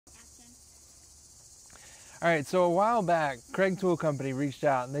All right, so a while back, Craig Tool Company reached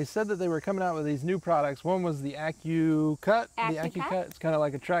out and they said that they were coming out with these new products. One was the AccuCut. The AccuCut, it's kind of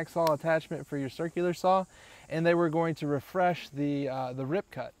like a track saw attachment for your circular saw. And they were going to refresh the rip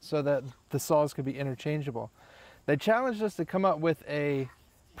cut so that the saws could be interchangeable. They challenged us to come up with a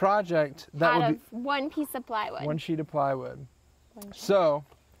project that would be one piece of plywood. One sheet of plywood. So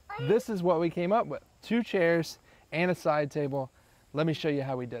this is what we came up with. 2 chairs and a side table. Let me show you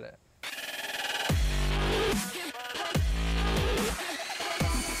how we did it.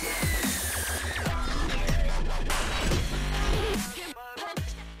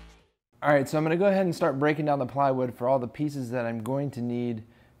 All right, so I'm gonna go ahead and start breaking down the plywood for all the pieces that I'm going to need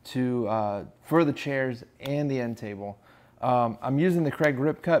for the chairs and the end table. I'm using the Craig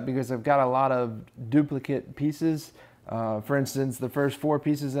Rip Cut because I've got a lot of duplicate pieces. For instance, the first 4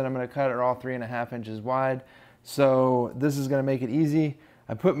 pieces that I'm gonna cut are all 3.5 inches wide. So this is gonna make it easy.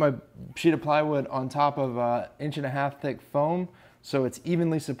 I put my sheet of plywood on top of 1.5 inch thick foam so it's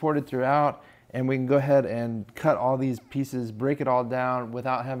evenly supported throughout, and we can go ahead and cut all these pieces, break it all down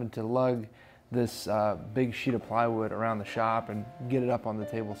without having to lug this big sheet of plywood around the shop and get it up on the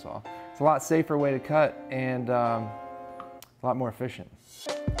table saw. It's a lot safer way to cut and a lot more efficient.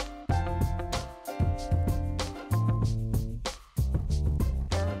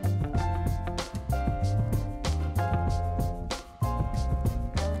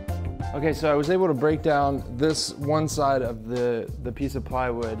 Okay, so I was able to break down this one side of the piece of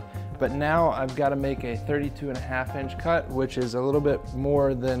plywood, but now I've got to make a 32.5 inch cut, which is a little bit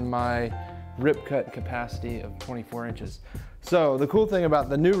more than my rip cut capacity of 24 inches. So the cool thing about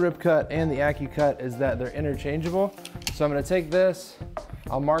the new rip cut and the AccuCut is that they're interchangeable. So I'm going to take this,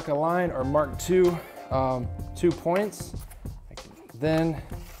 I'll mark a line or mark two points. I can then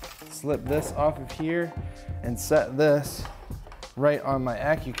slip this off of here and set this right on my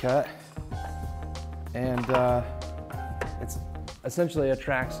AccuCut, and it's essentially a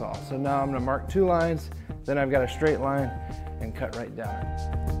track saw. So now I'm going to mark 2 lines, then I've got a straight line and cut right down.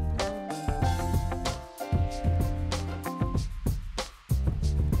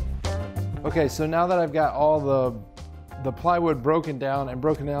 Okay, so now that I've got all the plywood broken down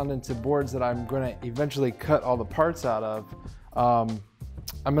into boards that I'm going to eventually cut all the parts out of, I'm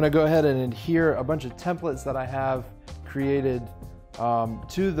going to go ahead and adhere a bunch of templates that I have created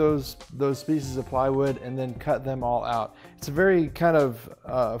to those pieces of plywood and then cut them all out. It's a very kind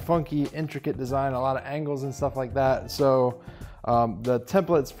of funky, intricate design, a lot of angles and stuff like that. So the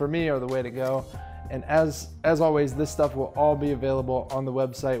templates for me are the way to go. And as always, this stuff will all be available on the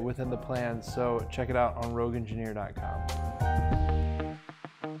website within the plan. So check it out on rogueengineer.com.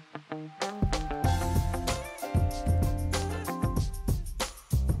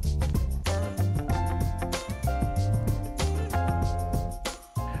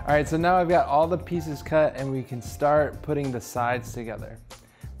 All right, so now I've got all the pieces cut and we can start putting the sides together.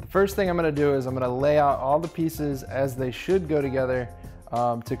 The first thing I'm gonna do is I'm gonna lay out all the pieces as they should go together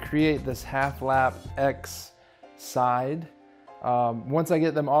to create this half lap X side. Once I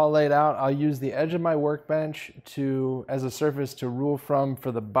get them all laid out, I'll use the edge of my workbench as a surface to rule from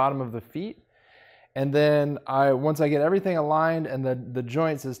for the bottom of the feet. And then once I get everything aligned and the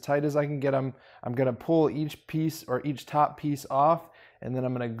joints as tight as I can get them, I'm gonna pull each piece or each top piece off, and then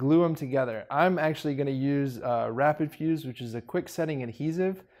I'm gonna glue them together. I'm actually gonna use Rapid Fuse, which is a quick setting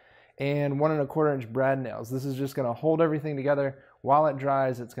adhesive, and 1.25 inch brad nails. This is just gonna hold everything together while it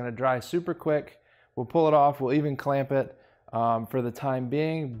dries. It's gonna dry super quick. We'll pull it off, we'll even clamp it for the time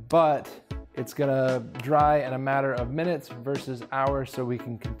being, but it's gonna dry in a matter of minutes versus hours so we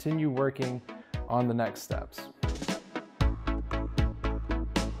can continue working on the next steps.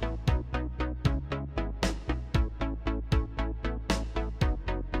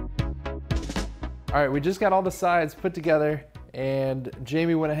 All right, we just got all the sides put together and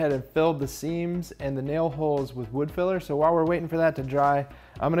Jamie went ahead and filled the seams and the nail holes with wood filler. So while we're waiting for that to dry,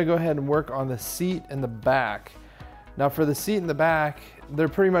 I'm gonna go ahead and work on the seat and the back. Now for the seat and the back, they're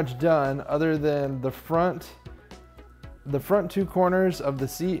pretty much done other than the front 2 corners of the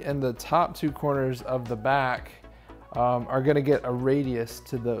seat and the top 2 corners of the back are gonna get a radius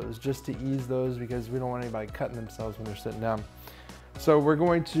to those just to ease those because we don't want anybody cutting themselves when they're sitting down. So we're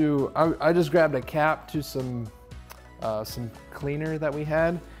going to, I just grabbed a cap to some cleaner that we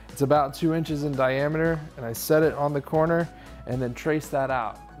had. It's about 2 inches in diameter and I set it on the corner and then trace that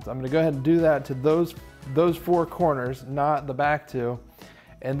out. So I'm gonna go ahead and do that to those 4 corners, not the back 2.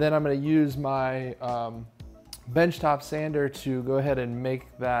 And then I'm gonna use my benchtop sander to go ahead and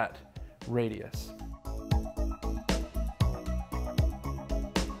make that radius.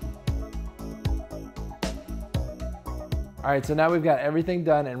 All right, so now we've got everything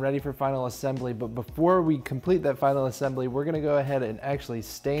done and ready for final assembly, but before we complete that final assembly, we're gonna go ahead and actually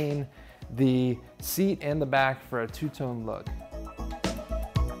stain the seat and the back for a two-tone look.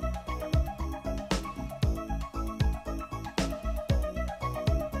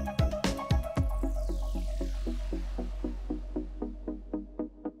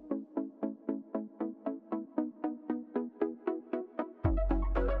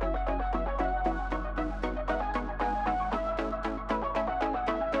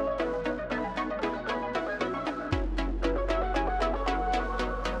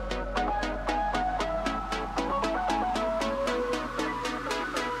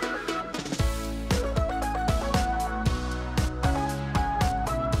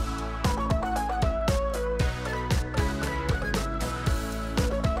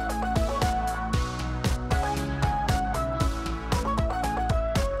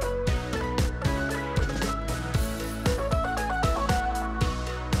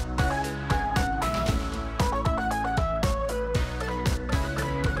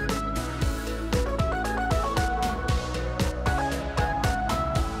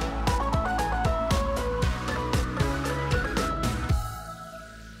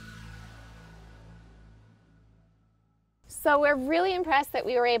 So we're really impressed that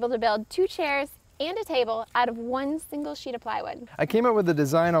we were able to build 2 chairs and a table out of one single sheet of plywood. I came up with the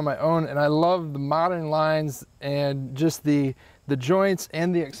design on my own, and I love the modern lines and just the joints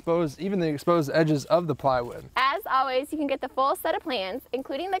and even the exposed edges of the plywood. As always, you can get the full set of plans,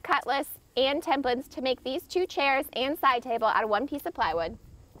 including the cut list and templates to make these 2 chairs and side table out of one piece of plywood.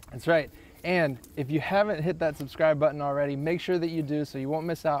 That's right. And if you haven't hit that subscribe button already, make sure that you do so you won't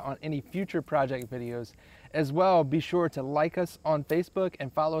miss out on any future project videos. As well, be sure to like us on Facebook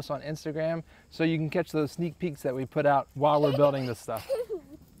and follow us on Instagram so you can catch those sneak peeks that we put out while we're building this stuff.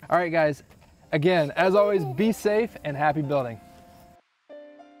 All right, guys, again, as always, be safe and happy building.